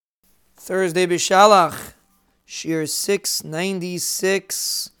Thursday B'Shalach, Shir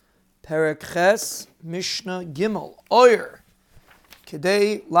 696, Perek Ches, Mishnah Gimel, Oyer.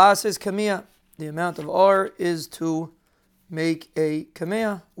 Kedei lases kamea. The amount of or is to make a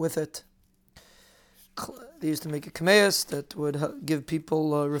kamea with it. They used to make a kameas that would give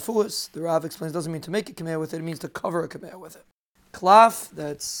people refuas. The Rav explains it doesn't mean to make a kamea with it, it means to cover a kamea with it. Klaf,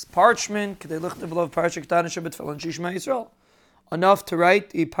 that's parchment, kedei lichter below parsha ketana shebetfilin shishma Yisrael. Enough to write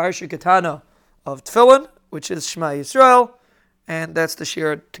the parsha ketana of tefillin, which is Shema Yisrael, and that's the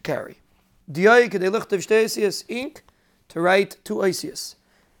shir to carry. Diyai kedei lichter shteisias, ink, to write two oisias.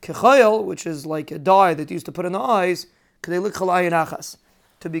 Kechayel, which is like a dye that used to put in the eyes, kedei lichal ayin achas,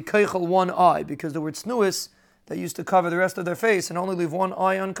 to be keichel one eye, because the word snuis, that used to cover the rest of their face and only leave one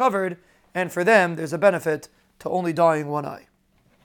eye uncovered, and for them there's a benefit to only dyeing one eye.